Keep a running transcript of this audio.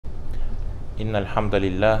إن الحمد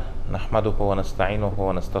لله نحمده ونستعينه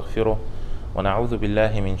ونستغفره ونعوذ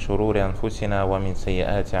بالله من شرور أنفسنا ومن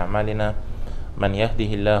سيئات أعمالنا من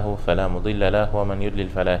يهده الله فلا مضل له ومن يضلل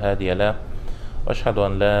فلا هادي له وأشهد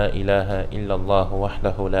أن لا إله إلا الله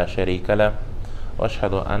وحده لا شريك له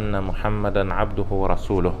وأشهد أن محمدا عبده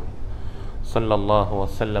ورسوله صلى الله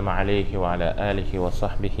وسلم عليه وعلى آله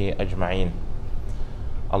وصحبه أجمعين.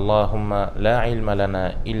 اللهم لا علم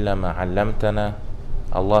لنا إلا ما علمتنا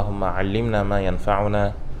اللهم علمنا ما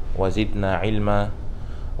ينفعنا وزدنا علما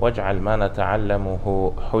واجعل ما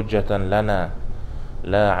نتعلمه حجة لنا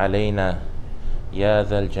لا علينا يا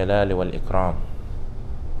ذا الجلال والإكرام.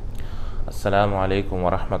 Ассаламу алейкум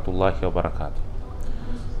ва рахматуллахи ва баракату.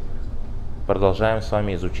 Продолжаем с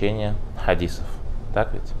вами изучение хадисов.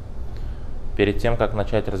 Так ведь? Перед тем, как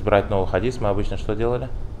начать разбирать новый хадис, мы обычно что делали?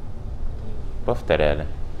 Повторяли.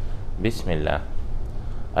 Бисмилля.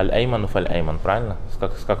 Аль-Айману фаль-Айман, правильно? С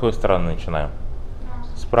какой стороны начинаем?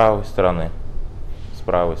 С правой стороны. С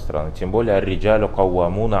правой стороны. Тем более ар-риджалю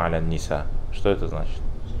каввамуна аля ниса. Что это значит?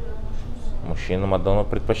 Мужчинам отдано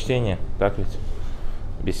предпочтение. Так ведь?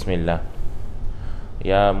 Бисмилля.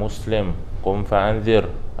 Я муслим. Кум фаанзир.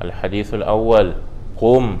 Аль-хадис аль-ауваль.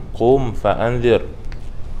 Кум фаанзир.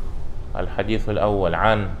 الحديث الأول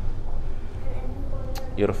عن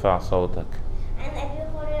يرفع صوتك. عن أبي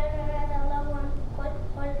هريرة رضي الله عنه قال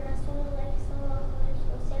قال رسول الله صلى الله عليه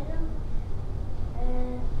وسلم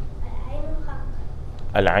العين حق.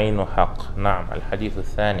 العين حق. نعم. الحديث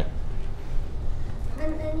الثاني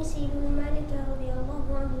عن أنس بن مالك رضي الله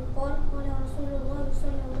عنه قال قال رسول الله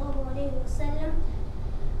صلى الله عليه وسلم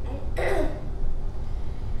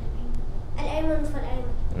الأيمن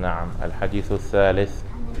فالأيمن. نعم. الحديث الثالث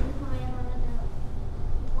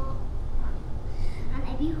عن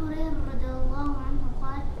أبي هريرة رضي الله عنه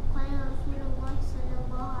قال قال رسول الله صلى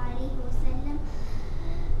الله عليه وسلم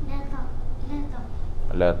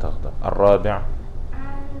لا تغضب. الرابع عن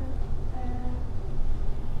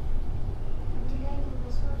عبد الله بن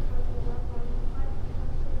مسعود رضي الله عنه قال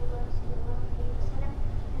قال رسول الله صلى الله عليه وسلم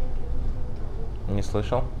не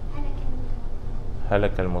слышал. هلك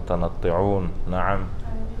هلك المتنطعون. نعم.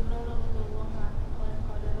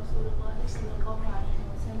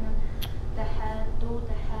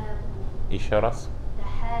 Еще раз.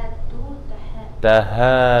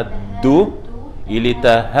 Тахадду или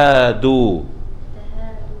тахаду.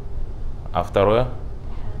 А второе?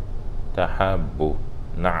 Тахаббу.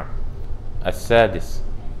 Наам. Ас-садис.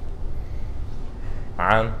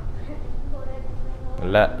 Ан.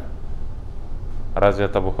 Ла. Разве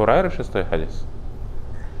это Абу Хурайра шестой хадис?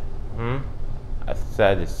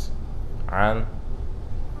 Ас-садис. Ан.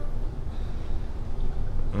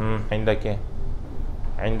 عندك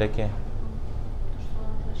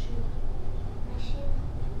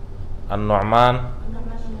النعمان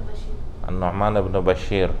بن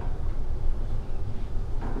بشير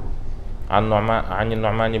عن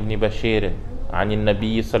النعمان بن بشير عن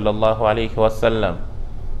النبي صلى الله عليه وسلم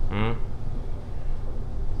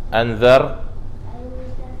أنذر.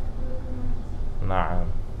 نعم.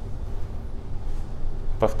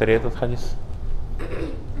 повтори этот хадис.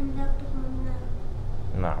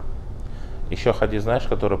 نعم. Еще хадис знаешь,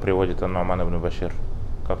 который приводит ан-Ну'ман ибн Башир?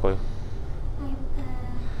 Какой?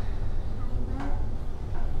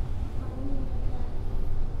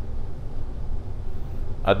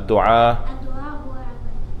 الدعاء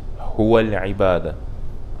هو العبادة.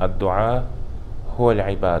 الدعاء هو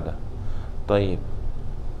العبادة. طيب.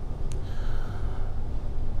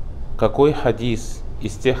 Какой хадис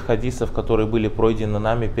из тех хадисов, которые были пройдены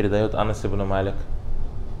нами, передает Анас ибн Малик?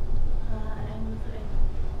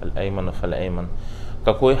 Аль-Айману фаль-Айман.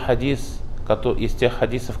 Какой хадис из тех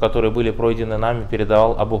хадисов, которые были пройдены нами,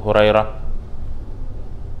 передавал Абу Хурайра?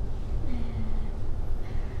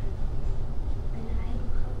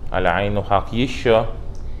 Аль-Айну хак. Еще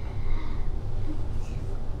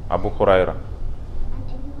Абу Хурайра.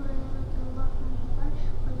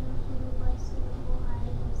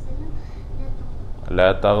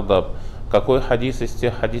 Ля тагдаб. Какой хадис из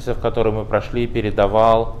тех хадисов, которые мы прошли,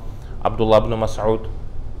 передавал Абдулла ибн Мас'уд?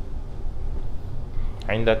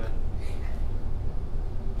 عندك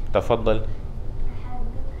تفضل.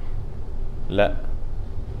 لا.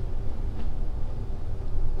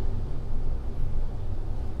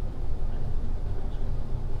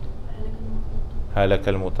 هلك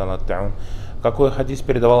المتنطعون. Какой хадис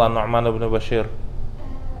передавал ан-Ну'ман ибн Башир?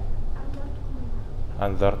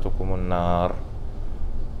 أنذرتكم النار.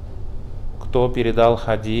 Кто передал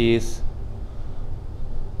хадис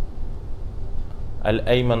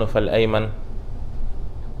Аль-Айману фаль-Айман?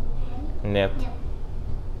 Нет.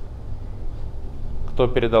 Кто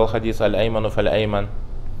передал хадис Аль-Айману фаль-Айман?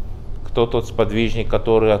 Кто тот сподвижник,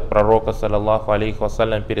 который от пророка, саллаллаху алейхи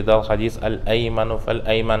вассалям, передал хадис аль-айману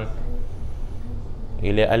фаль-айман?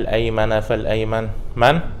 Или аль-аймана фаль-айман?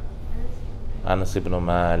 Ман? Анас ибн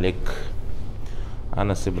Малик.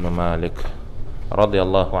 Анас ибн Малик. Ради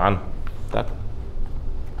Аллаху анху. Так.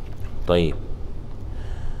 Таиб.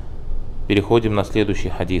 Переходим на следующий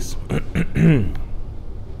хадис.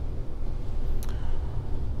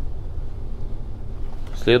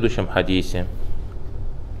 В следующем хадисе.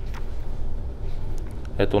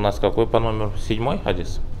 Это у нас какой по номеру? 7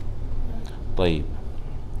 хадис? Таиб.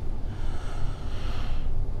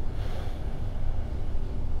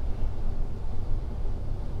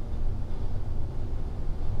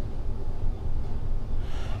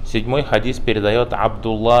 Седьмой хадис передает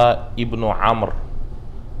Абдулла ибн Амр.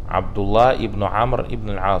 Абдулла ибн Амр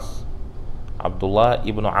ибн Ас. Абдулла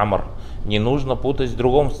ибн Амр. Не нужно путать с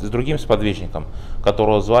другим сподвижником,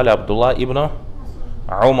 которого звали Абдулла ибн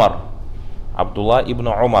Умар. Абдулла ибн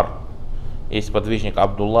Умар. Есть сподвижник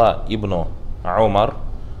Абдулла ибн Умар.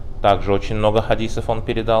 Также очень много хадисов он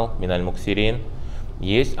передал. Миналь Муксирин.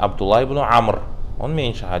 Есть Абдулла ибн Амр. Он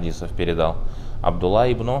меньше хадисов передал.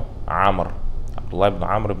 Абдулла ибн Амр. Абдулла ибн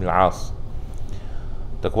Амр ибн Ас.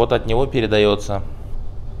 Так вот, от него передается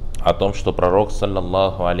о том, что пророк,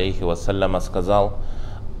 саллаллаху алейхи вассаляма, сказал,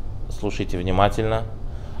 слушайте внимательно,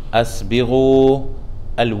 асбигу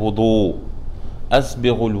аль-вуду,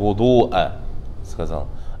 асбигу аль-вудуа, сказал,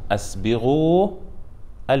 асбигу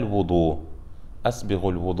аль-вуду, асбигу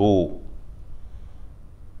аль-вуду.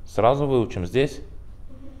 Сразу выучим здесь.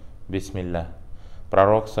 Бисмилля.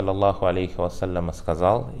 Пророк, саллаллаху алейхи вассаляма,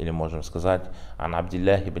 сказал, или можем сказать, ан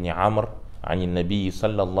Абдиллахи ибн Амр, ани набии,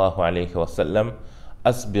 саллаллаху алейхи вассалям,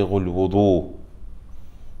 أسبغ الوضوء.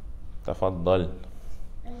 تفضل.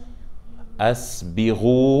 أسبغ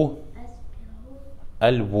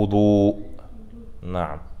الوضوء.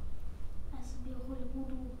 نعم.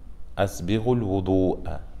 أسبغ الوضوء.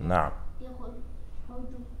 نعم.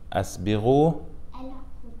 أسبغ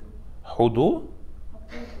حدو.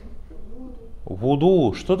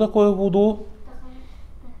 Вуду. Что такое вуду?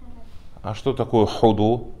 А что такое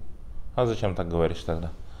худу? А зачем так говоришь тогда?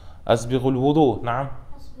 Асбигуль вуду, наам.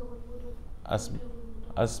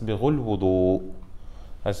 Асбигуль вуду.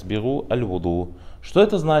 Асбигу аль вуду. Что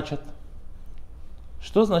это значит?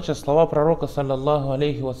 Что значит слова пророка, саллаллаху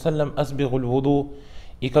алейхи вассалям, асбигуль вуду?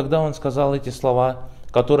 И когда он сказал эти слова,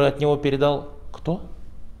 которые от него передал кто?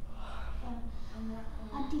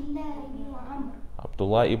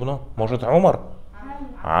 Абдулла ибн, может, Умар?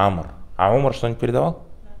 Амр. А Умар что-нибудь передавал?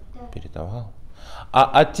 Передавал. А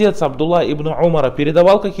отец Абдулла ибн Умара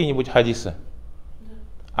передавал какие-нибудь хадисы?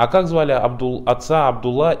 А как звали отца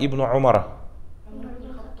Абдулла ибн Умара?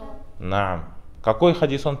 Наам. Какой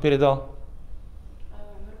хадис он передал?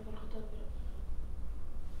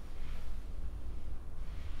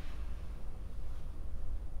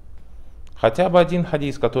 Хотя бы один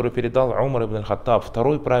хадис, который передал Умар ибн аль-Хаттаб,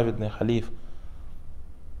 второй праведный халиф.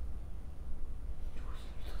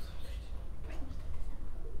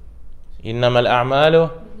 Иннамаль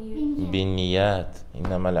а'малю бинният.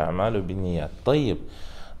 Иннамаль а'малю бинният. Таиб.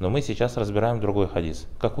 Но мы сейчас разбираем другой хадис.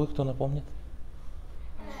 Какой, кто напомнит?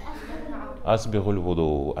 Асбигуль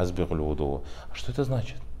вуду. Асбигуль вуду. А что это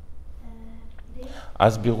значит?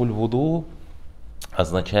 Асбигуль вуду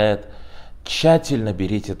означает тщательно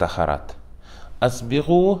берите тахарат.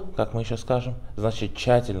 Асбигу, как мы еще скажем, значит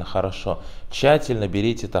тщательно, хорошо. Тщательно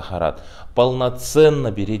берите тахарат. Полноценно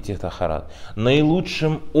берите тахарат.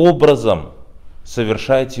 Наилучшим образом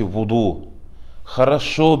совершайте вуду.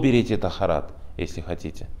 Хорошо берите тахарат, если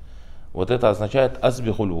хотите. Вот это означает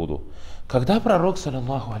асбигуль вуду. Когда пророк,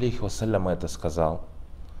 саллаллаху алейхи вассалям, это сказал,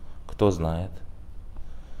 кто знает?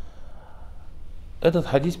 Этот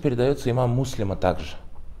хадис передается имам Муслима также.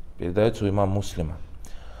 Передается у имама Муслима.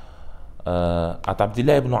 От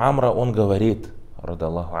Абдилля ибн Амра он говорит,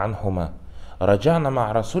 радаллаху анхума, раджана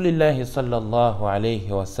ма расулиллахи саллаллаху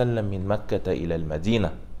алейхи вассалям мин Макката иля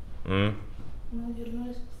аль-Мадина.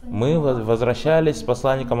 Мы возвращались с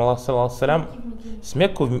посланником Аллаха саллаллаху алейхи с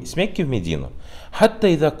Мекки в Медину. Хатта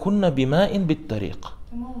идha кунна бимаин бит-тарик.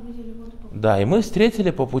 Да, и мы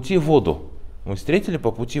встретили по пути воду. Мы встретили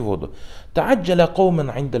по пути воду. Та'аджаля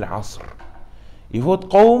каумен инда аль-аср. И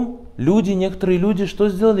вот каум, люди, некоторые люди, что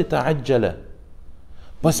сделали? Та'аджаля.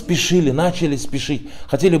 Поспешили, начали спешить.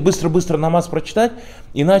 Хотели быстро-быстро намаз прочитать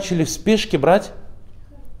и начали в спешке брать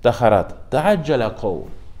тахарат. Та'аджаля каум.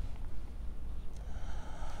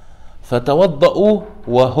 Фатаваддау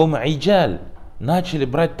вахум иджаль. Начали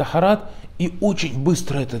брать тахарат и очень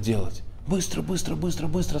быстро это делать. Быстро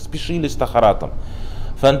спешили с тахаратом.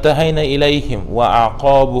 фантахайна илейхим ва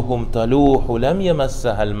акабухум талуху лям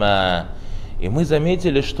ямассаха аль-ма. И мы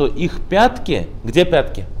заметили, что их пятки, где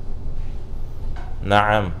пятки?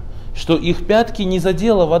 Наам. Что их пятки не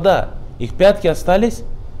задела вода. Их пятки остались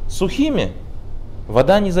сухими.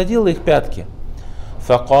 Вода не задела их пятки.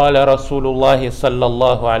 Факаля Расулуллахи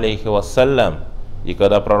саллаллаху алейхи вассалям. И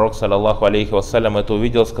когда пророк саллаллаху алейхи вассалям это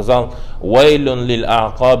увидел, сказал: «Вайлюн лиль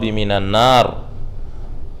а'каби минан нар,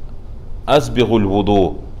 азбигуль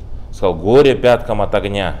вуду». Сказал: горе пяткам от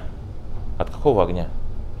огня. От какого огня?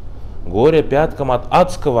 Горе пяткам от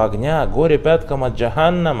адского огня, горе пяткам от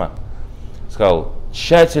джаханнама. Сказал: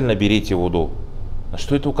 тщательно берите вуду. На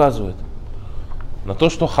что это указывает? На то,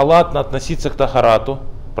 что халатно относиться к тахарату.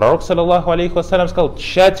 Пророк саллаллаху алейхи вассалям сказал: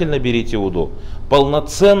 тщательно берите вуду,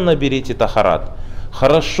 полноценно берите тахарат,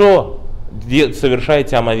 хорошо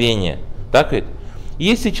совершайте омовение. Так ведь?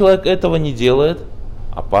 Если человек этого не делает,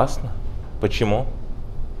 опасно. Почему?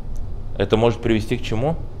 Это может привести к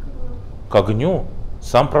чему? К огню.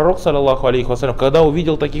 Сам пророк, саллаллаху алейхи вассалям, когда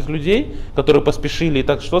увидел таких людей, которые поспешили, и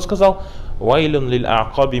так что сказал? «Вайлюн лиль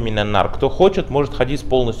а'каби минан нар». Кто хочет, может хадис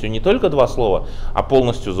полностью, не только два слова, а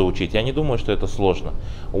полностью заучить. Я не думаю, что это сложно.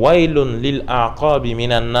 «Вайлюн лиль а'каби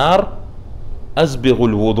минан нар,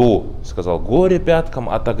 азбигуль вуду». Сказал: горе пяткам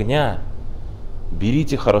от огня.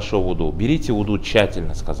 Берите хорошо вуду, берите вуду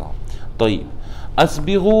тщательно, сказал. Таиб.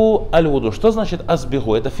 Азбигу аль вуду. Что значит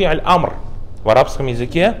азбигу? Это фи'аль амр. В арабском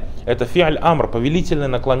языке это фи'аль амр, повелительное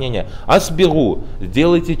наклонение. Асбигу,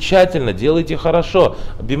 делайте тщательно, делайте хорошо.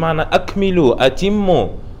 Бимана акмилю,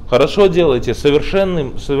 атимму, хорошо делайте,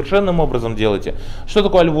 совершенным образом делайте. Что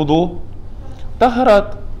такое аль-вуду?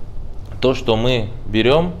 Тахарат. То, что мы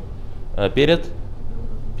берем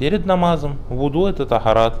перед намазом. Вуду — это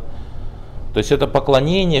тахарат. То есть это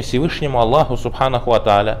поклонение Всевышнему Аллаху субханаху ва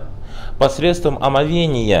тааля посредством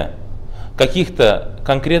омовения каких-то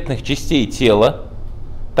конкретных частей тела,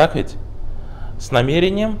 так ведь? С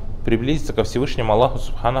намерением приблизиться ко Всевышнему Аллаху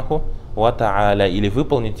субханаху ва тааля или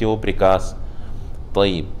выполнить его приказ.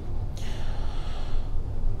 Таиб.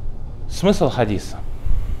 Смысл хадиса.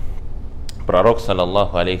 Пророк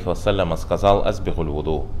саллаллаху алейхи вассалям сказал: азбигуль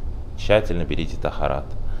вуду. Тщательно берите тахарат.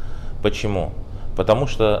 Почему? Потому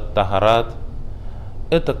что тахарат —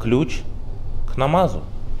 это ключ к намазу.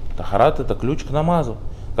 Тахарат — это ключ к намазу.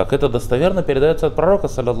 Как это достоверно передается от пророка,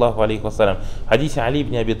 саллаллаху алейхи вассалям, в хадисе Али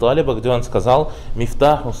ибн Аби Талиба, где он сказал: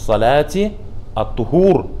 мифтаху салати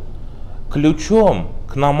ат-тухур. Ключом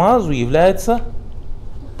к намазу является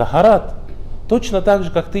тахарат. Точно так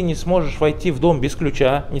же, как ты не сможешь войти в дом без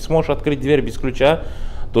ключа, не сможешь открыть дверь без ключа,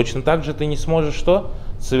 точно так же ты не сможешь что?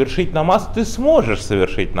 Совершить намаз. Ты сможешь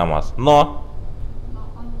совершить намаз, но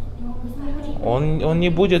он не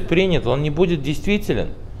будет принят, он не будет действителен.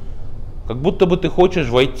 Как будто бы ты хочешь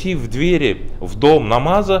войти в двери, в дом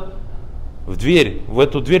намаза, в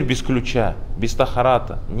эту дверь без ключа, без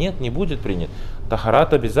тахарата. Нет, не будет принят.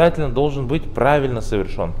 Тахарат обязательно должен быть правильно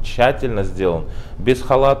совершен, тщательно сделан, без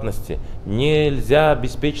халатности. Нельзя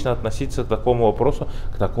беспечно относиться к такому вопросу,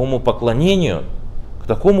 к такому поклонению. К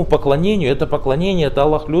такому поклонению, это поклонение, это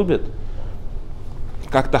Аллах любит.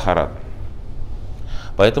 Как тахарат.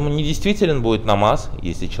 Поэтому недействителен будет намаз,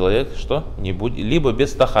 если человек что? Не будет, либо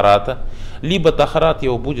без тахарата, либо тахарат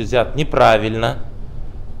его будет взят неправильно,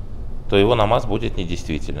 то его намаз будет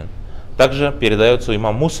недействителен. Также передается у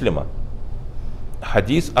имама Муслима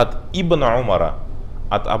хадис от Ибн Умара,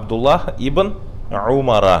 от Абдуллаха ибн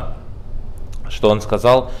Умара, что он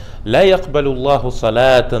сказал: «Ля якбалюллаху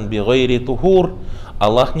салатан бигайри тухур».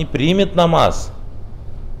 Аллах не примет намаз.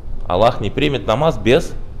 Аллах не примет намаз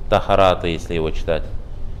без тахарата, если его читать.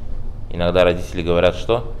 Иногда родители говорят,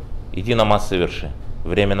 что иди намаз соверши.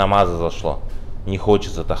 Время намаза зашло. Не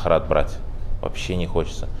хочется тахарат брать. Вообще не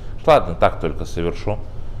хочется. Ладно, так только совершу.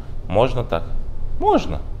 Можно так?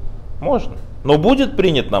 Можно. Но будет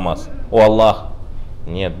принят намаз у Аллаха?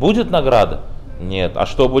 Нет. Будет награда? Нет. А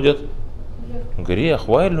что будет? Грех.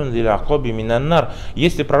 Вайлюн лиль а'каби минан нар.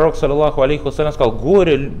 Если пророк саллаллаху алейхи вассалям сказал: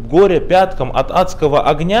 горе пяткам от адского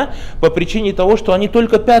огня по причине того, что они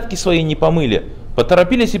только пятки свои не помыли.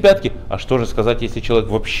 Поторопились и пятки. А что же сказать, если человек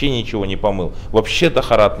вообще ничего не помыл, вообще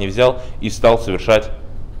тахарат не взял и стал совершать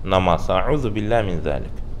намаз? А'узу билля мин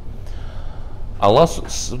залик.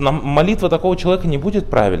 Молитва такого человека не будет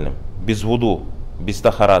правильным без вуду, без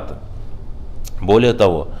тахарата. Более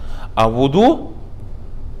того, а вуду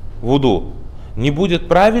не будет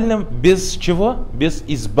правильным без чего? Без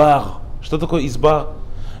избаг. Что такое избаг?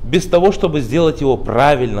 Без того, чтобы сделать его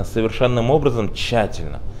правильно, совершенным образом,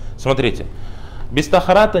 тщательно. Смотрите, без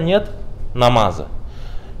тахарата нет намаза.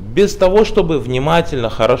 Без того, чтобы внимательно,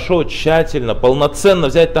 хорошо, тщательно, полноценно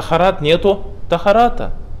взять тахарат, нету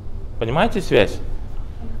тахарата. Понимаете связь?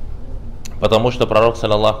 Потому что пророк,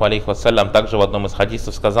 саллаллаху алейхи вассалям, также в одном из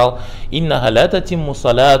хадисов сказал: «Инна ла татимму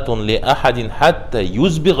салатун ли ахадин хатта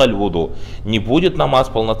юзбигаль вуду». Не будет намаз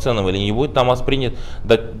полноценным или не будет намаз принят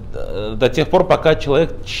до тех пор, пока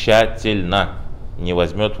человек тщательно не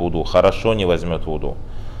возьмет вуду, хорошо не возьмет вуду.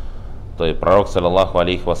 То есть пророк, саллаллаху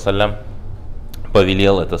алейхи вассалям,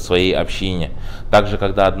 повелел это своей общине. Также,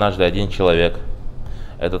 когда однажды один человек,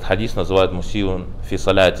 этот хадис называют мусиун фи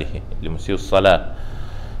салятихи, или мусиус саля,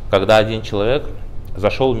 когда один человек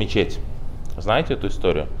зашел в мечеть, знаете эту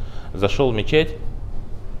историю? Зашел в мечеть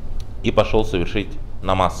и пошел совершить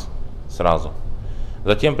намаз сразу.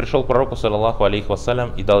 Затем пришел к пророку, саллаллаху алейхи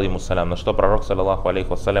вассалям, и дал ему салям. На что пророк, саллаллаху алейхи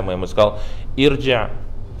вассалям, ему сказал: «Ирджи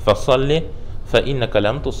фасалли фа иннака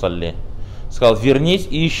лям тусалли». Сказал: вернись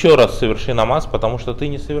и еще раз соверши намаз, потому что ты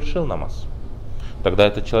не совершил намаз. Тогда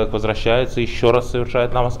этот человек возвращается, еще раз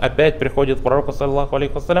совершает намаз, опять приходит к пророку, саллаллаху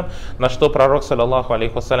алейхи вассалям, на что пророк, саллаллаху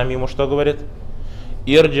алейхи вассалям, ему что говорит?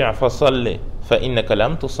 «Ирджи фасалли фа иннака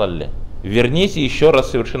лям тусалли». Вернись и еще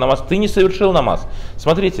раз соверши намаз. Ты не совершил намаз.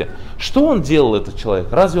 Смотрите, что он делал, этот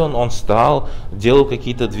человек? Разве он встал, делал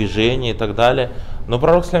какие-то движения и так далее? Но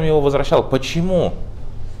пророк саллям его возвращал. Почему?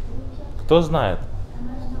 Кто знает?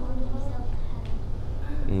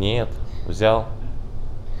 Нет, взял.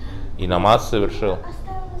 И намаз совершил.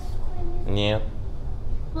 Нет.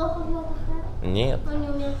 Нет.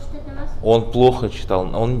 Он плохо читал.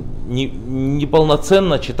 Он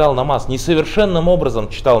неполноценно читал намаз. Несовершенным образом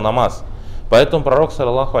читал намаз. Поэтому пророк,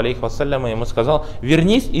 саллаллаху алейхи вассалям, ему сказал: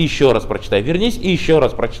 вернись и еще раз прочитай. Вернись и еще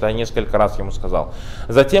раз прочитай. Несколько раз ему сказал.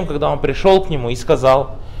 Затем, когда он пришел к нему и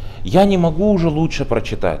сказал: я не могу уже лучше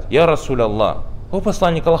прочитать. Я Расуль Аллах. О,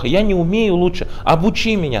 посланник Аллаха, я не умею лучше,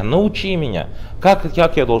 обучи меня, научи меня. Как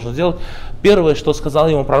я должен сделать? Первое, что сказал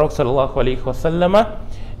ему пророк, саллаллаху алейхи вассаляма: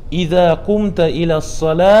 «Ида кумта иля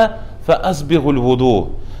ссаля фа асбигуль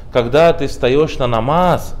вуду». Когда ты встаешь на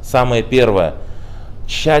намаз, самое первое,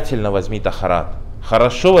 тщательно возьми тахарат.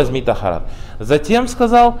 Хорошо возьми тахарат. Затем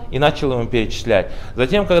сказал и начал ему перечислять.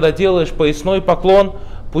 Затем, когда делаешь поясной поклон,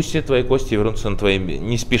 пусть все твои кости вернутся на твои,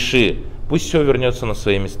 не спеши. Пусть все вернется на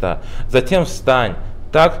свои места. Затем встань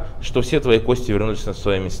так, что все твои кости вернулись на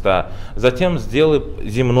свои места. Затем сделай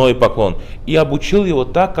земной поклон. И обучил его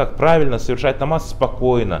так, как правильно совершать намаз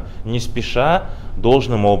спокойно, не спеша,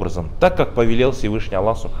 должным образом. Так, как повелел Всевышний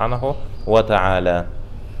Аллах Субханаху ва Та'аля.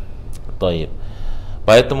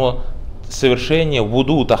 Поэтому совершение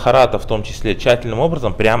вуду, тахарата в том числе тщательным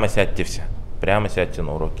образом, прямо сядьте все. Прямо сядьте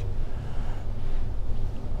на уроки.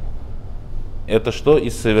 Это что?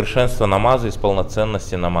 Из совершенства намаза, из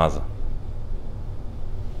полноценности намаза.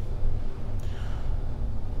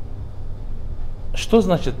 Что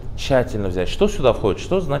значит тщательно взять? Что сюда входит?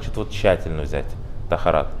 Что значит вот тщательно взять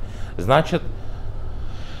тахарат? Значит,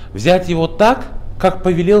 взять его так, как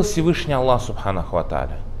повелел Всевышний Аллах Субханаху ва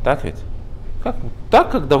Тааля. Так ведь?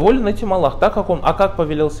 Так, как доволен этим Аллах. Так, как он. А как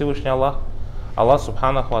повелел Всевышний Аллах? Аллах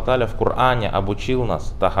Субханаху ва Тааля в Коране обучил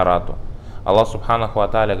нас тахарату. Аллах Субханаху ва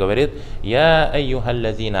Тааля говорит: «Я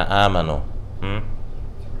айюхаллазина аману».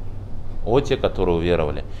 О те, которые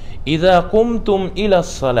уверовали. «Ида кумтум иля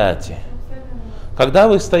салати». Когда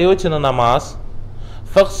вы встаете на намаз,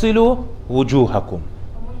 «фахсилю вуджухакум».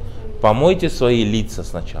 Помойте свои лица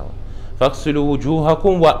сначала. «Фахсилю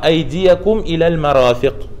вуджухакум ва айдиякум иляль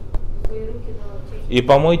марафик». И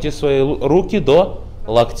помойте свои руки до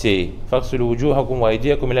локтей. «Фахсилю вуджухакум ва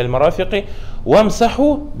айдиякум иляль марафики».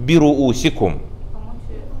 «Вамсаху бируусикум».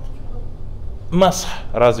 Масх.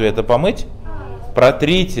 Разве это помыть?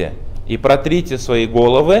 Протрите. И протрите свои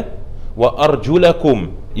головы. «Ва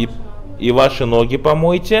арджулякум». И ваши ноги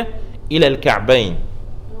помойте. «Иляль ка'байн».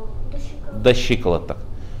 До щиколоток.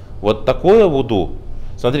 Вот такое вуду.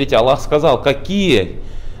 Смотрите, Аллах сказал, какие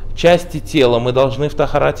части тела мы должны в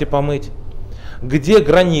тахарате помыть. Где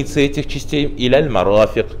границы этих частей? «Иляль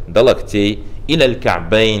марафик», до локтей. «Иляль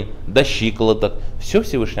ка'байн», до щиколоток. Все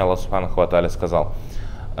Всевышний Аллах Субханаху ва Тааля сказал.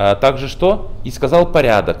 Также что? И сказал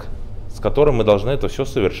порядок, с которым мы должны это все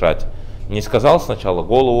совершать. Не сказал сначала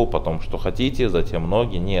голову, потом что хотите, затем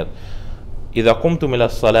ноги. Нет. «Ида кумтум иля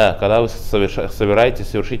саля», когда вы собираетесь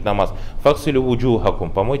совершить намаз, «фахсилю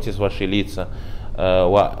вуджухакум», помойте ваши лица,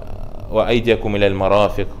 «ва айдиякум иляль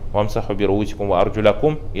марафик, вамсаху бируусикум, ва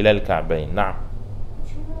арджулякум иляль ка'байн». На.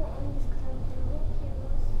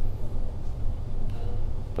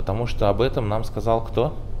 Потому что об этом нам сказал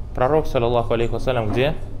кто? Пророк, саллаллаху алейхи вассалям,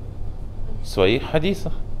 где? В своих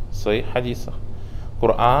хадисах. В своих хадисах.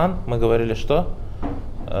 Коран, мы говорили, что?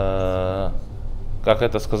 Как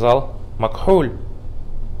это сказал? Макхуль.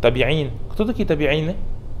 Таби'ин. Кто такие таби'ины?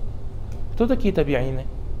 Кто такие таби'ины?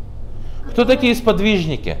 Кто такие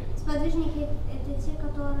сподвижники? Сподвижники это те,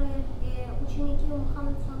 которые ученики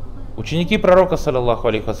Мухаммада. Ученики пророка, саллаллаху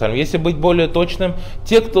алейхи вассалям. Если быть более точным,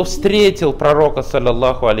 те, кто встретил пророка,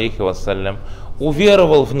 саллаллаху алейхи вассалям,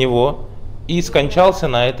 уверовал в него и скончался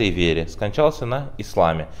на этой вере, скончался на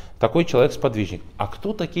исламе. Такой человек сподвижник. А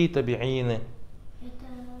кто такие табиины?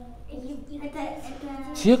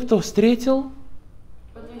 Те, кто встретил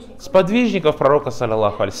сподвижников пророка,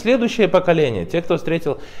 саллаллаху алейхи. Следующее поколение, те, кто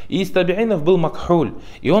встретил. И из табиинов был Макхуль.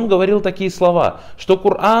 И он говорил такие слова, что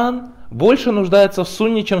Коран больше нуждается в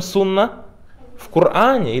сунне, чем сунна в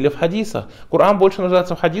Коране или в хадисах. Коран больше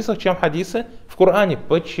нуждается в хадисах, чем хадисы в Коране.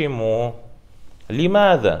 Почему?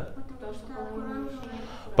 Лимада.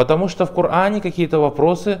 Потому что в Коране какие-то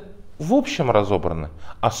вопросы в общем разобраны,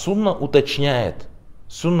 а сунна уточняет.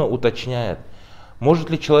 Сунна уточняет. Может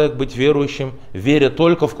ли человек быть верующим, веря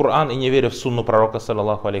только в Коран и не веря в сунну пророка,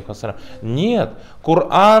 саллаллаху алейхи вассалям? Нет.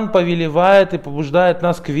 Коран повелевает и побуждает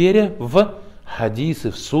нас к вере в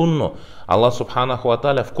хадисы, в сунну. Аллах субханаху ва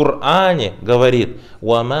тааля в Коране говорит: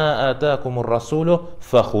 «Вама атакумур расулю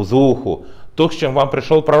фахузуху». То, с чем вам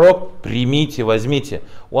пришел пророк, примите, возьмите.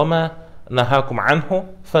 «Вама нахакум анху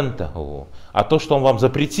фантаху». А то, что он вам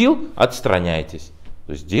запретил, отстраняйтесь.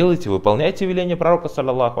 То есть делайте, выполняйте веление пророка,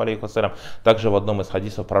 саллаллаху алейхи вассалям. Также в одном из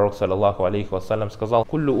хадисов пророк, саллаллаху алейхи вассалям, сказал: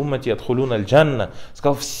 «Куллю уммати адхулюна аль-джанна».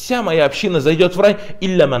 Сказал: вся моя община зайдет в рай,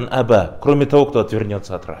 илля ман аба, кроме того, кто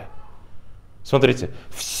отвернется от рая. Смотрите,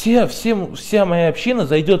 вся моя община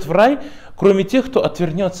зайдет в рай, кроме тех, кто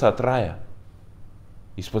отвернется от рая.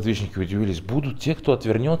 И сподвижники удивились: будут те, кто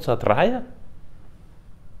отвернется от рая?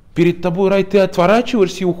 Перед тобой рай, ты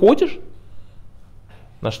отворачиваешься и уходишь?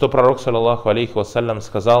 На что пророк, саллаллаху алейхи вассалям,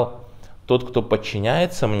 сказал: тот, кто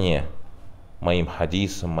подчиняется мне, моим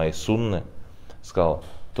хадисам, моей сунны, сказал,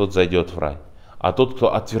 тот зайдет в рай. А тот,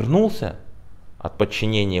 кто отвернулся от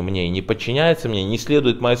подчинения мне и не подчиняется мне, не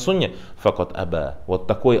следует моей сунне, факат аба. Вот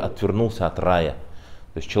такой отвернулся от рая.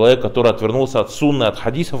 То есть человек, который отвернулся от сунны, от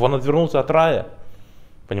хадисов, он отвернулся от рая.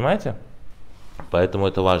 Понимаете? Поэтому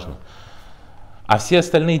это важно. А все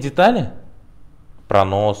остальные детали, про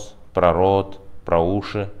нос, про рот, про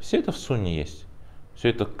уши, все это в сунне есть. Все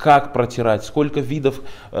это как протирать, сколько видов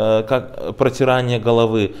как протирания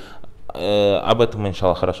головы. Об этом мы,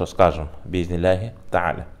 иншаллах, хорошо скажем. Би'изниллахи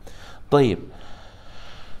та'аля. Таиб.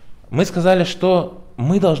 Мы сказали, что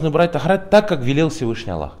мы должны брать тахарат так, как велел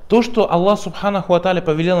Всевышний Аллах. То, что Аллах субханаху ва тааля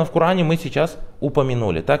повелел нам в Коране, мы сейчас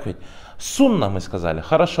упомянули. Так ведь? Сунна, мы сказали.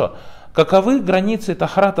 Хорошо. Каковы границы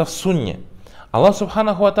тахарата в сунне? Аллах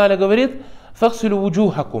субханаху ва тааля говорит: «Фахсилю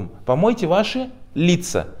вуджухакум», помойте ваши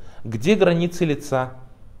лица. Где границы лица?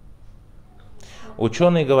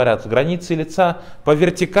 Ученые говорят, границы лица по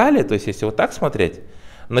вертикали, то есть если вот так смотреть,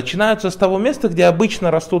 начинаются с того места, где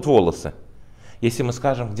обычно растут волосы. Если мы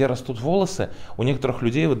скажем, где растут волосы, у некоторых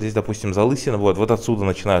людей, вот здесь, допустим, залысина, вот отсюда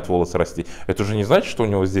начинают волосы расти. Это уже не значит, что у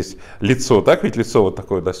него здесь лицо, так ведь лицо вот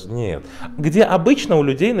такое, да? Нет. Где обычно у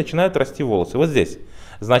людей начинают расти волосы? Вот здесь.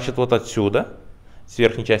 Значит, вот отсюда, с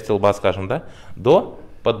верхней части лба, скажем, да, до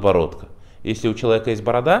подбородка. Если у человека есть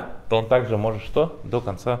борода, то он также может что? До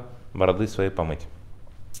конца бороды своей помыть.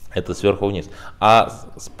 Это сверху вниз. А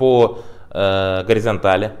по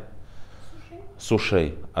горизонтали, с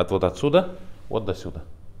ушей, от вот отсюда, вот до сюда.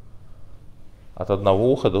 От одного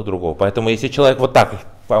уха до другого. Поэтому если человек вот так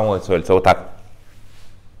помоет свое лицо, вот так.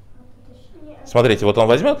 Смотрите, вот он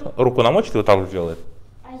возьмет, руку намочит и вот так вот делает.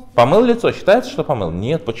 Помыл лицо, считается, что помыл?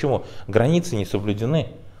 Нет, почему? Границы не соблюдены.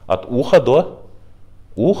 От уха до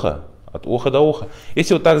уха. От уха до уха.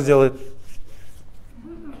 Если вот так сделает.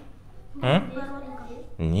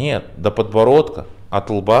 Нет, до подбородка. От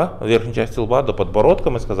лба, верхней части лба до подбородка,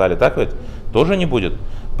 мы сказали, так ведь? Тоже не будет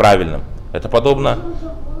правильным. Это подобно...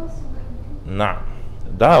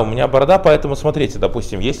 Да, у меня борода, поэтому смотрите,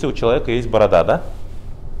 допустим, если у человека есть борода, да?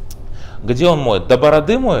 Где он моет? До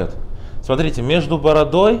бороды моет? Смотрите, между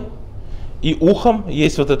бородой и ухом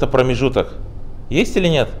есть вот это промежуток. Есть или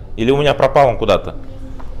нет? Или у меня пропал он куда-то?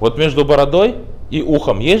 Вот между бородой и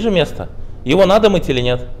ухом есть же место? Его надо мыть или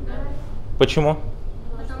нет? Да. Почему?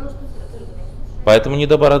 Поэтому не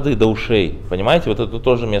до бороды, до ушей. Понимаете? Вот это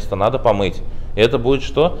тоже место надо помыть. И это будет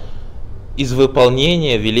что? Из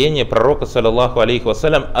выполнения веления пророка, саллаллаху алейхи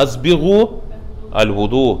вассалям, азбигу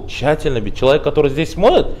аль-вуду. Тщательно бить. Человек, который здесь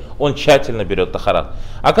моет, он тщательно берет тахарат.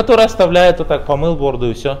 А который оставляет вот так, помыл бороду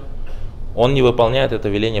и все, он не выполняет это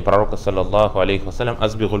веление пророка, саллаллаху алейхи вассалям,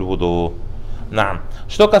 азбигу аль-вуду.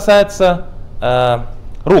 Что касается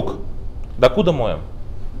рук, докуда моем?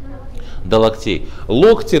 До локтей.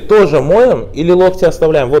 Локти тоже моем или локти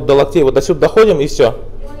оставляем? Вот до локтей, вот до сюда доходим и все.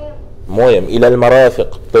 моем. Или аль-марафик,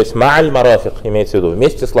 то есть ма'аль-марафик, имеется в виду,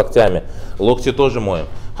 вместе с локтями. Локти тоже моем.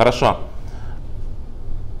 Хорошо.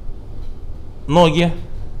 Ноги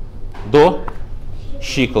до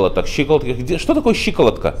щиколоток. Щиколотка. Что такое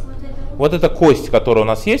щиколотка? Вот эта кость, которая у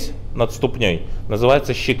нас есть над ступней,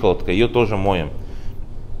 называется щиколотка. Ее тоже моем.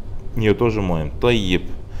 Ее тоже моем. Таиб.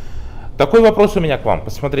 Такой вопрос у меня к вам.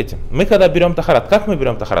 Посмотрите. Мы когда берем тахарат, как мы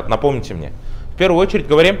берем тахарат? Напомните мне. В первую очередь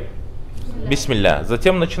говорим бисмилля.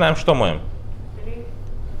 Затем начинаем что моем?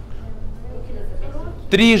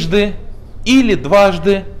 Трижды или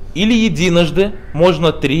дважды или единожды.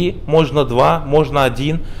 Можно 3, можно 2, можно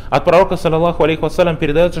 1. От пророка, саллаллаху алейхи вассалям,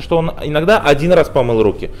 передается, что он иногда 1 раз помыл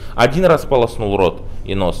руки, 1 раз полоснул рот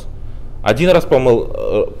и нос. 1 раз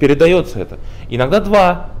помыл, передается это. Иногда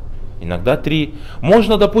 2, иногда 3.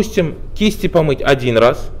 Можно, допустим, кисти помыть 1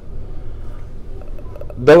 раз,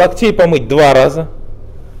 до локтей помыть 2 раза,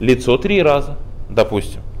 лицо 3 раза,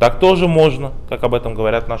 допустим. Так тоже можно, как об этом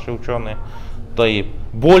говорят наши ученые.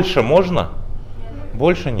 Больше можно?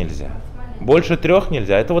 Больше нельзя. Больше 3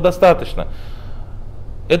 нельзя. Этого достаточно.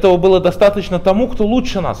 Этого было достаточно тому, кто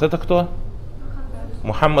лучше нас. Это кто?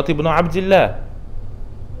 Мухаммад ибн Абдилля,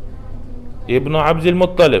 ибн Абдиль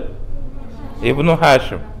Мутталиб, ибн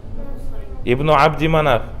Хашим, ибн Абди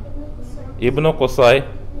Манаф, ибн Кусай,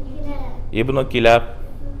 ибн Киляб,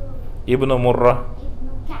 ибн Мурра.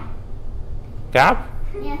 Кааб?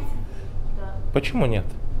 Нет. Почему нет?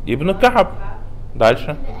 Ибн Кааб.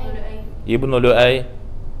 Дальше. Ибн Люай,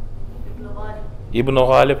 Ибн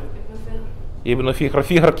Галиб, Ибн Фихр.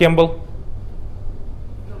 Фихр кем был?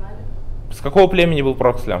 С какого племени был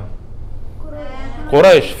пророк ислам?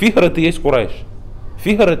 Курайш. Фихр это и есть Курайш.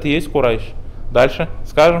 Фихр это и есть Курайш. Дальше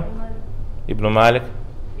скажем. Ибн Малик.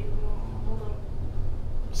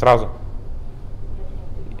 Сразу.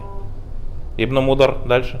 Ибн Мудар.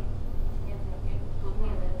 Дальше.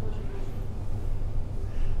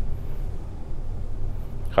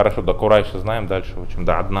 Хорошо, до Курайша знаем, дальше учим,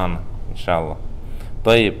 до Аднана, иншаллах.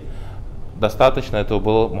 Таиб. Достаточно этого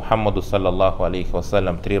было Мухаммаду, саллаллаху алейхи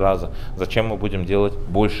вассалям, 3 раза. Зачем мы будем делать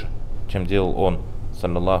больше, чем делал он,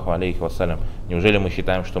 саллаллаху алейхи вассалям? Неужели мы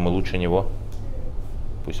считаем, что мы лучше него?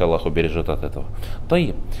 Пусть Аллах убережет от этого.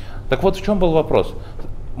 Таиб. Так вот, в чем был вопрос?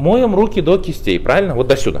 Моем руки до кистей, правильно? Вот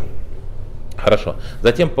до сюда. Хорошо.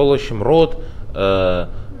 Затем полощем рот,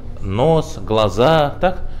 нос, глаза.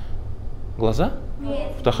 Так? Глаза?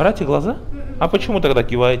 Нет. В тахарате глаза? А почему тогда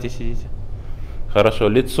киваете, сидите? Хорошо,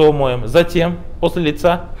 лицо моем. Затем, после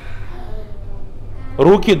лица,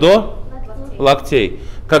 руки до локтей.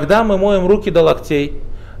 Когда мы моем руки до локтей,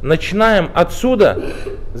 начинаем отсюда,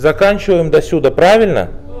 заканчиваем до сюда,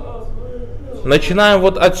 правильно? Начинаем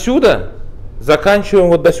вот отсюда, заканчиваем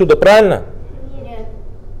вот до сюда, правильно? Нет.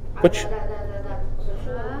 Почему?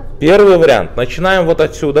 Первый вариант. Начинаем вот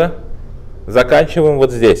отсюда, заканчиваем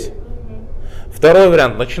вот здесь. Второй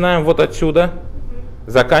вариант. Начинаем вот отсюда,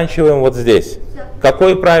 заканчиваем вот здесь.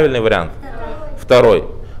 Какой правильный вариант? Второй.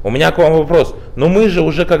 У меня к вам вопрос. Но мы же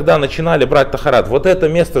уже когда начинали брать тахарат, вот это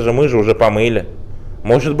место же мы же уже помыли.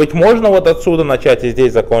 Может быть, можно вот отсюда начать и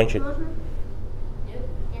здесь закончить?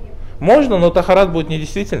 Можно, но тахарат будет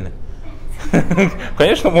недействительный.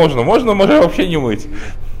 Конечно, можно. Можно вообще не мыть.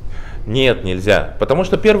 Нет, нельзя. Потому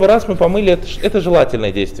что первый раз мы помыли, это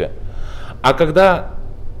желательное действие. А когда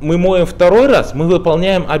мы моем второй раз, мы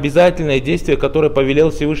выполняем обязательное действие, которое повелел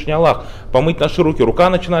Всевышний Аллах. Помыть наши руки. Рука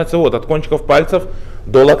начинается вот от кончиков пальцев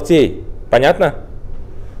до локтей. Понятно?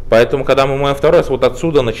 Поэтому, когда мы моем второй раз, вот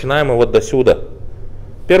отсюда начинаем и вот до сюда.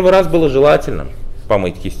 Первый раз было желательно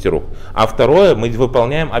помыть кисти рук. А второе, мы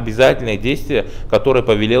выполняем обязательное действие, которое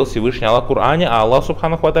повелел Всевышний Аллах в Коране, а Аллах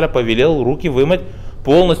Субханаху ва Тааля повелел руки вымыть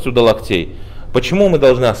полностью до локтей. Почему мы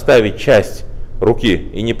должны оставить часть руки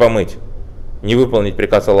и не помыть? Не выполнить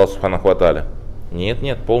приказ Аллаха Субханаху ва Тааля?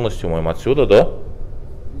 Нет, полностью моем отсюда до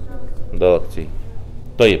локтей.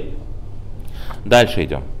 Таиб. Дальше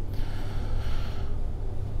идем.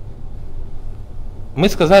 Мы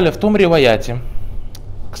сказали в том риваяте,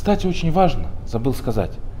 кстати, очень важно, забыл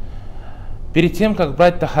сказать, перед тем, как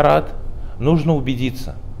брать тахарат, нужно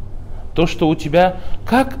убедиться, то, что у тебя,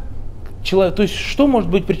 как человек, то есть, что может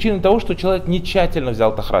быть причиной того, что человек не тщательно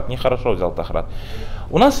взял тахарат, нехорошо взял тахарат.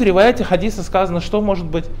 У нас в риваяте хадиса сказано, что может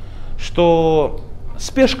быть, что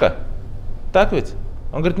спешка, так ведь?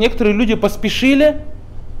 Он говорит, некоторые люди поспешили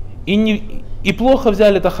и плохо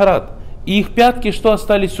взяли тахарат. И их пятки что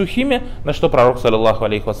остались сухими, на что пророк, саллаллаху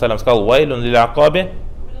алейхи вассалям, сказал, «Вайлун лиль акаби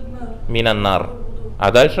минан нар».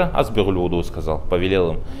 А дальше «Асбигуль вуду», сказал,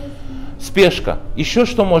 повелел им. Спешка. Еще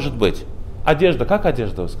что может быть? Одежда. Как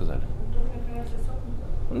одежда, вы сказали?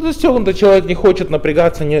 Застегнутый человек не хочет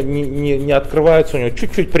напрягаться, не открывается, у него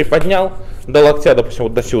чуть-чуть приподнял до локтя, допустим,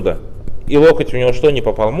 вот до сюда. И локоть у него что, не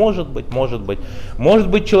попал? Может быть. Может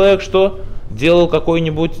быть человек что? Делал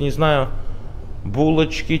какой-нибудь, не знаю,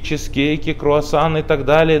 булочки, чизкейки, круассаны и так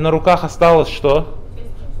далее. На руках осталось что?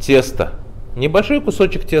 Тесто. Небольшой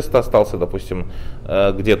кусочек теста остался, допустим,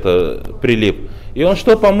 где-то прилип. И он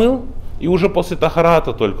что, помыл? И уже после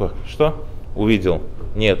тахарата только что увидел?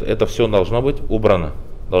 Нет, это все должно быть убрано.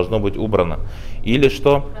 Должно быть убрано. Или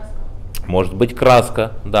что? Может быть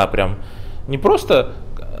краска. Да, прям. Не просто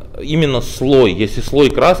именно слой. Если слой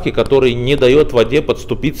краски, который не дает воде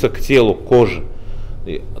подступиться к телу, к коже.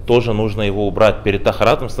 И тоже нужно его убрать. Перед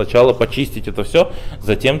тахаратом сначала почистить это все,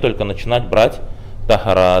 затем только начинать брать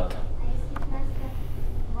тахарат.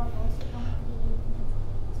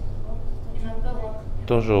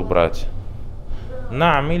 Тоже убрать.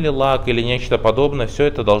 Наам или лак или нечто подобное, все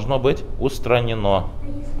это должно быть устранено.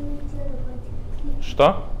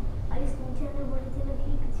 Что?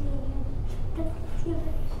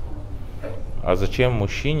 А зачем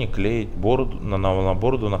мужчине клеить бороду, на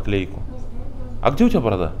бороду наклейку? А где у тебя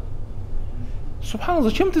борода? Субхан,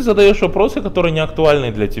 зачем ты задаешь вопросы, которые не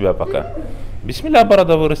актуальны для тебя пока? Бисмилля,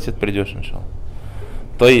 борода вырастет, придешь, иншаллах.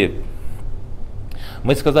 То и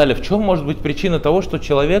мы сказали, в чем может быть причина того, что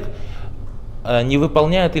человек не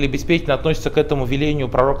выполняет или беспечно относится к этому велению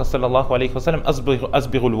пророка, саллаллаху алейхи вассалям,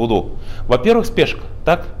 асбигуль вуду. Во-первых, спешка,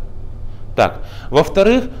 так? Так.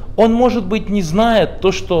 Во-вторых, он, может быть, не знает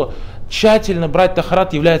то, что тщательно брать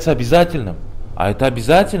тахарат является обязательным. А это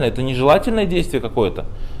обязательно, это нежелательное действие какое-то.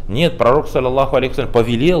 Нет, пророк, саллаллаху алейхи вассалям,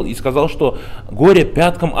 повелел и сказал, что горе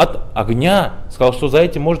пяткам от огня. Сказал, что за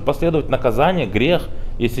этим может последовать наказание, грех,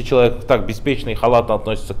 если человек так беспечно и халатно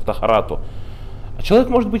относится к тахарату. А человек,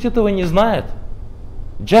 может быть, этого не знает.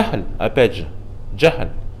 Джахаль, опять же, джахаль,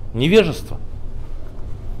 невежество.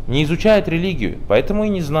 Не изучает религию, поэтому и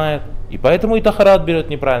не знает. И поэтому и тахарат берет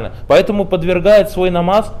неправильно. Поэтому подвергает свой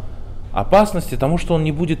намаз опасности тому, что он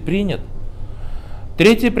не будет принят.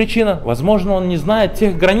 Третья причина, возможно, он не знает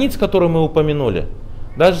тех границ, которые мы упомянули.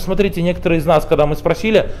 Даже, смотрите, некоторые из нас, когда мы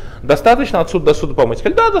спросили, достаточно отсюда до сюда помыть?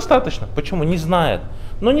 Сказали, да, достаточно. Почему? Не знает.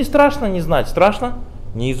 Но не страшно не знать, страшно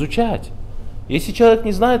не изучать. Если человек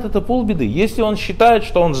не знает, это полбеды. Если он считает,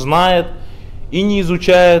 что он знает и не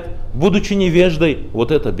изучает, будучи невеждой,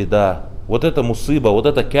 вот это беда, вот это мусыба, вот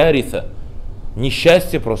это кариса.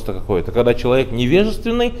 Несчастье просто какое-то, когда человек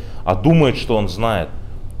невежественный, а думает, что он знает.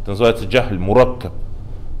 Это называется джахль мураккаб.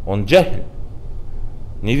 Он джахль,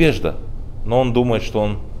 невежда, но он думает, что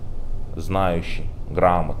он знающий,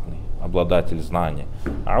 грамотный, обладатель знания.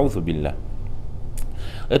 Аузу билля.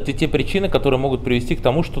 Это те причины, которые могут привести к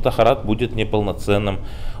тому, что тахарат будет неполноценным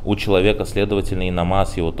у человека, следовательно, и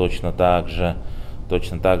намаз его точно так же.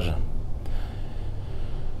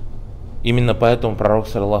 Именно поэтому пророк,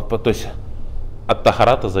 саллаллаху, то есть от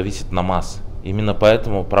тахарата зависит намаз. Именно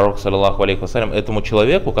поэтому пророк, саллаллаху алейхи вассалям, этому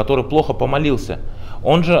человеку, который плохо помолился,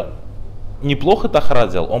 он же неплохо тахарат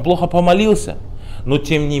сделал, он плохо помолился. Но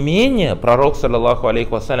тем не менее, пророк, саллаллаху алейхи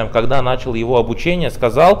вассалям, когда начал его обучение,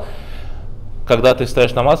 сказал, когда ты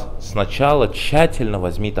ставишь намаз, сначала тщательно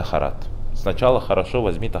возьми тахарат. Сначала хорошо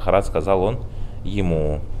возьми тахарат, сказал он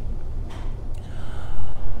ему.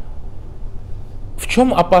 В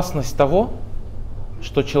чем опасность того,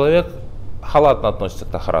 что человек халатно относится к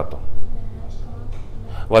тахарату?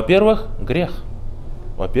 Во-первых, грех.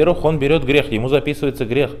 Во-первых, он берет грех, ему записывается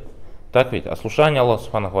грех. Так ведь? Ослушание Аллаха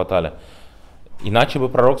субханаху ва тааля. Иначе бы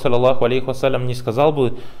пророк, саллаллаху алейхи вассалям, не сказал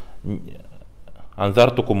бы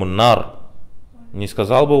анзартукумун нар, не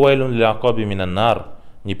сказал бы вайлун ля акаби минан нар,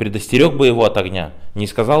 не предостерег бы его от огня, не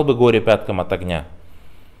сказал бы горе пяткам от огня.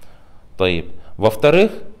 Таиб.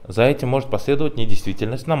 Во-вторых, за этим может последовать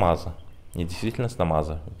недействительность намаза. Недействительность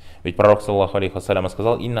намаза. Ведь пророк, саллаллаху алейхи вассалям,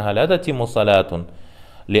 сказал: «Инна халяда тиму салятун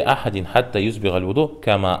ли ахадин хатта юзбигаль вуду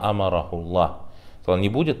кама амараху Аллах». Сказал, не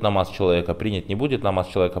будет намаз человека принят, не будет намаз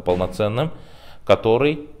человека полноценным,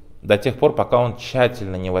 который до тех пор, пока он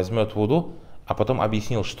тщательно не возьмет вуду, а потом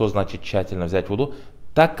объяснил, что значит тщательно взять вуду,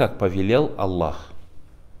 так как повелел Аллах.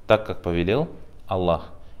 Так как повелел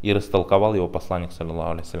Аллах. И растолковал его посланник,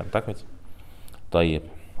 саллаллаху алейхи вассалям. Так ведь? Таиб.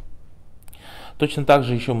 Точно так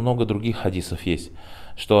же еще много других хадисов есть,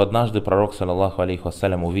 что однажды пророк, саллаллаху алейхи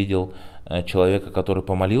вассалям, увидел человека, который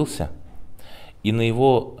помолился, и на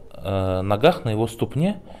его ногах, на его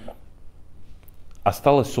ступне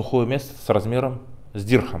осталось сухое место с размером с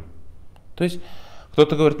дирхам. То есть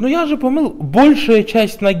кто-то говорит: ну я же помыл большая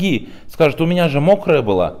часть ноги. Скажет: у меня же мокрая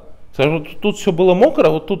была. Скажет: тут все было мокро,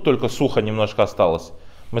 вот тут только сухо немножко осталось.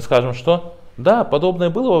 Мы скажем, что да,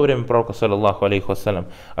 подобное было во время пророка, саллаллаху алейхи вассалям.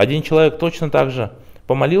 Один человек точно так же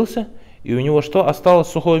помолился, и у него что? Осталось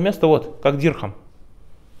сухое место, вот, как дирхам.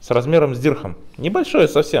 С размером с дирхам. Небольшое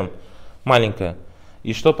совсем, маленькое.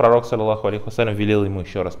 И что пророк, саллаллаху алейхи вассалям, велел ему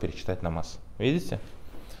еще раз перечитать намаз. Видите?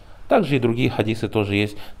 Также и другие хадисы тоже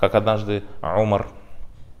есть, как однажды Умар,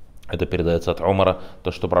 это передается от Умара,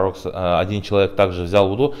 то, что пророк, один человек также взял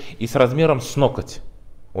вуду и с размером с ноготь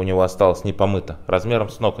у него осталось не помыто, размером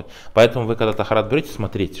с ноготь. Поэтому вы когда тахарат берете,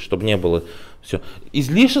 смотрите, чтобы не было все.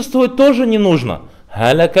 Излишествовать тоже не нужно.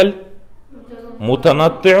 Халякаль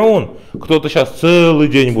мутанаттиун. Кто-то сейчас целый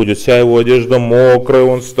день будет, вся его одежда мокрая,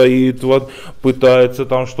 он стоит, вот, пытается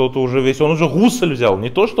там что-то уже весь. Он уже гусль взял, не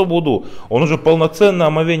то что вуду, он уже полноценное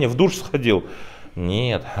омовение, в душ сходил.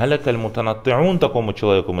 Нет, халякаль мутанаттиун, такому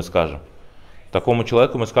человеку мы скажем. Такому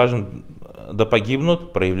человеку мы скажем, да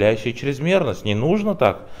погибнут проявляющие чрезмерность. Не нужно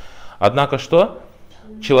так. Однако что?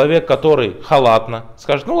 Человек, который халатно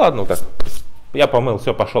скажет, ну ладно, так, я помыл,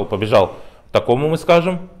 все, пошел, побежал. Такому мы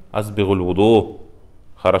скажем, асбигуль вуду.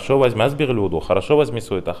 Хорошо возьми асбигуль вуду, хорошо возьми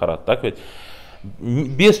свой тахарат. Так ведь?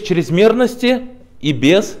 Без чрезмерности и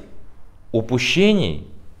без упущений.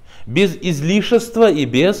 Без излишества и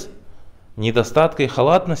без недостатка и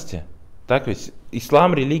халатности. Так ведь?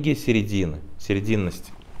 Ислам, религия середины,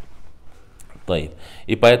 серединности.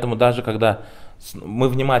 И поэтому даже когда мы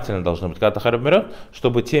внимательно должны быть, когда тахарат берем,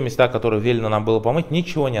 чтобы те места, которые велено нам было помыть,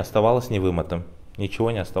 ничего не оставалось невымытым.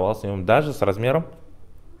 Ничего не оставалось невымытым. Даже с размером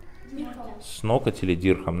с ноготь или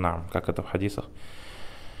дирхам, как это в хадисах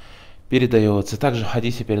передается. Также в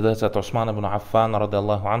хадисе передается от Усмана ибн Аффана,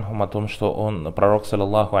 радиаллаху анхум, о том, что он, пророк,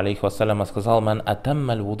 саллаллаху алейхи вассалям, сказал: «Ман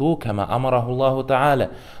атаммаль вуду, кама амараху Аллаху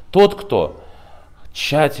та'аля». Тот, кто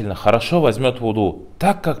тщательно, хорошо возьмет вуду,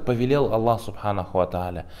 так как повелел Аллах субханаху ва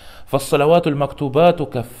та'аля. «Фассалаватуль мактубату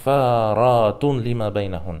каффаратун лима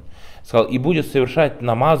байнахун». Сказал, и будет совершать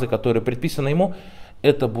намазы, которые предписаны ему,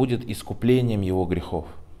 это будет искуплением его грехов.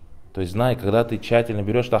 То есть знай, когда ты тщательно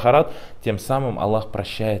берешь тахарат, тем самым Аллах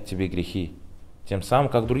прощает тебе грехи. Тем самым,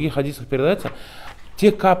 как в других хадисах передается,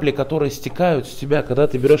 те капли, которые стекают с тебя, когда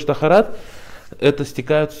ты берешь тахарат, это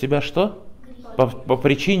стекают с тебя что? По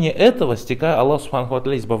причине этого Аллах субханаху ва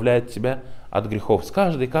тааля избавляет тебя от грехов. С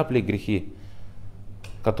каждой каплей грехи,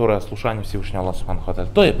 которые ослушание Всевышнего Аллаха субханаху ва тааля.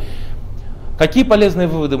 То есть, какие полезные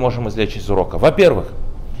выводы можем извлечь из урока? Во-первых,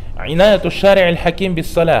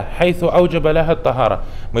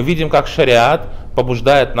 мы видим, как шариат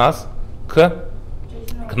побуждает нас к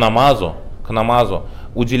намазу,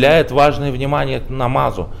 уделяет важное внимание к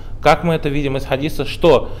намазу. Как мы это видим из хадиса,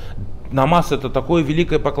 что намаз — это такое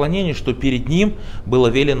великое поклонение, что перед ним было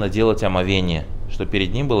велено делать омовение. Что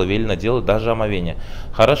перед ним было велено делать даже омовение.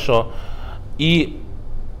 Хорошо. И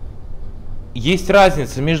есть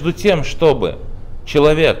разница между тем, чтобы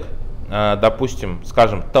человек, допустим,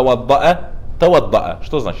 скажем, тавадда'a,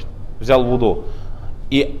 что значит? Взял вуду.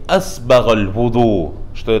 И асбагаль вуду,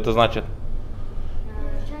 что это значит?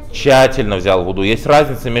 Тщательно взял вуду. Есть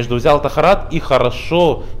разница между взял тахарат и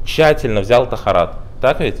хорошо, тщательно взял тахарат.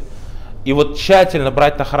 Так ведь? И вот тщательно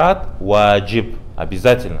брать тахарат ваджиб,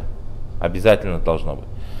 обязательно. Обязательно должно быть.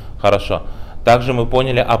 Хорошо. Также мы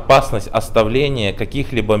поняли опасность оставления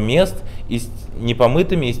каких-либо мест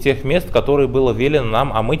непомытыми из тех мест, которые было велено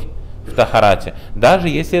нам омыть в тахарате. Даже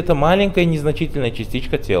если это маленькая незначительная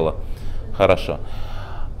частичка тела. Хорошо.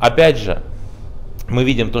 Опять же, мы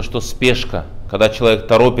видим то, что спешка, когда человек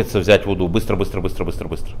торопится взять вуду, быстро.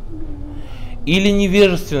 Или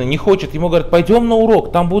невежественно, не хочет, ему говорят, пойдем на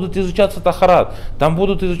урок, там будут изучаться тахарат, там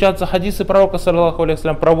будут изучаться хадисы пророка, саллаллаху алейхи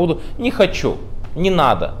вассалям, про вуду. Не хочу, не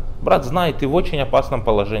надо. Брат, знай, ты в очень опасном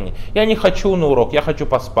положении. Я не хочу на урок, я хочу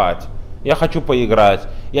поспать, я хочу поиграть,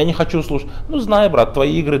 я не хочу слушать. Ну знай, брат,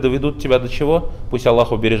 твои игры доведут тебя до чего? Пусть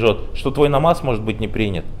Аллах убережет, что твой намаз может быть не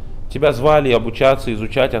принят. Тебя звали обучаться,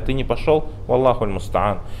 изучать, а ты не пошел. Валлаху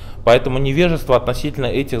аль-мустаан. Поэтому невежество относительно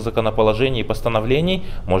этих законоположений и постановлений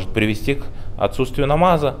может привести к отсутствию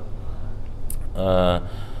намаза.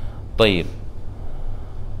 Таиб.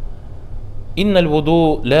 Инналь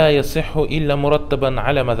вуду ля ясиху илля мураттабан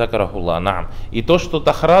аля ма закарахуллах. Наам. И то, что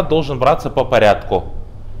тахарат должен браться по порядку.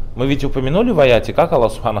 Мы ведь упомянули в аяте, как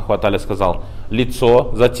Аллах субханаху ва тааля сказал,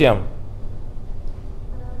 лицо, затем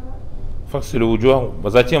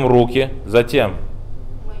затем руки, затем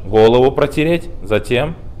голову протереть,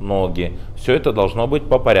 затем ноги. Все это должно быть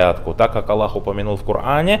по порядку. Так как Аллах упомянул в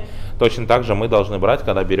Коране, точно так же мы должны брать,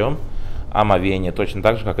 когда берем омовение. Точно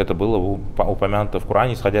так же, как это было упомянуто в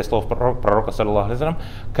Коране, исходя из слов пророка, саллаллаху алейхи вассалям,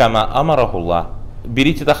 кама амарахуллах.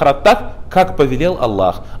 Берите тахарат так, как повелел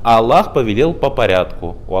Аллах. А Аллах повелел по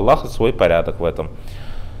порядку. У Аллаха свой порядок в этом.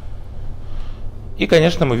 И,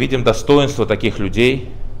 конечно, мы видим достоинство таких людей,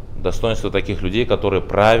 достоинство таких людей, которые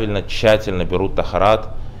правильно, тщательно берут тахарат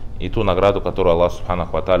и ту награду, которую Аллах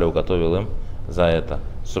Субханаху ва Тааля уготовил им за это.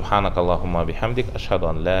 Субханак Аллахумма бихамдик, ашхаду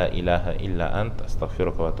ан ла иляха илля ант,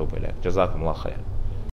 астагфирука ва атубу иляйк. Джазакум Аллах хайр.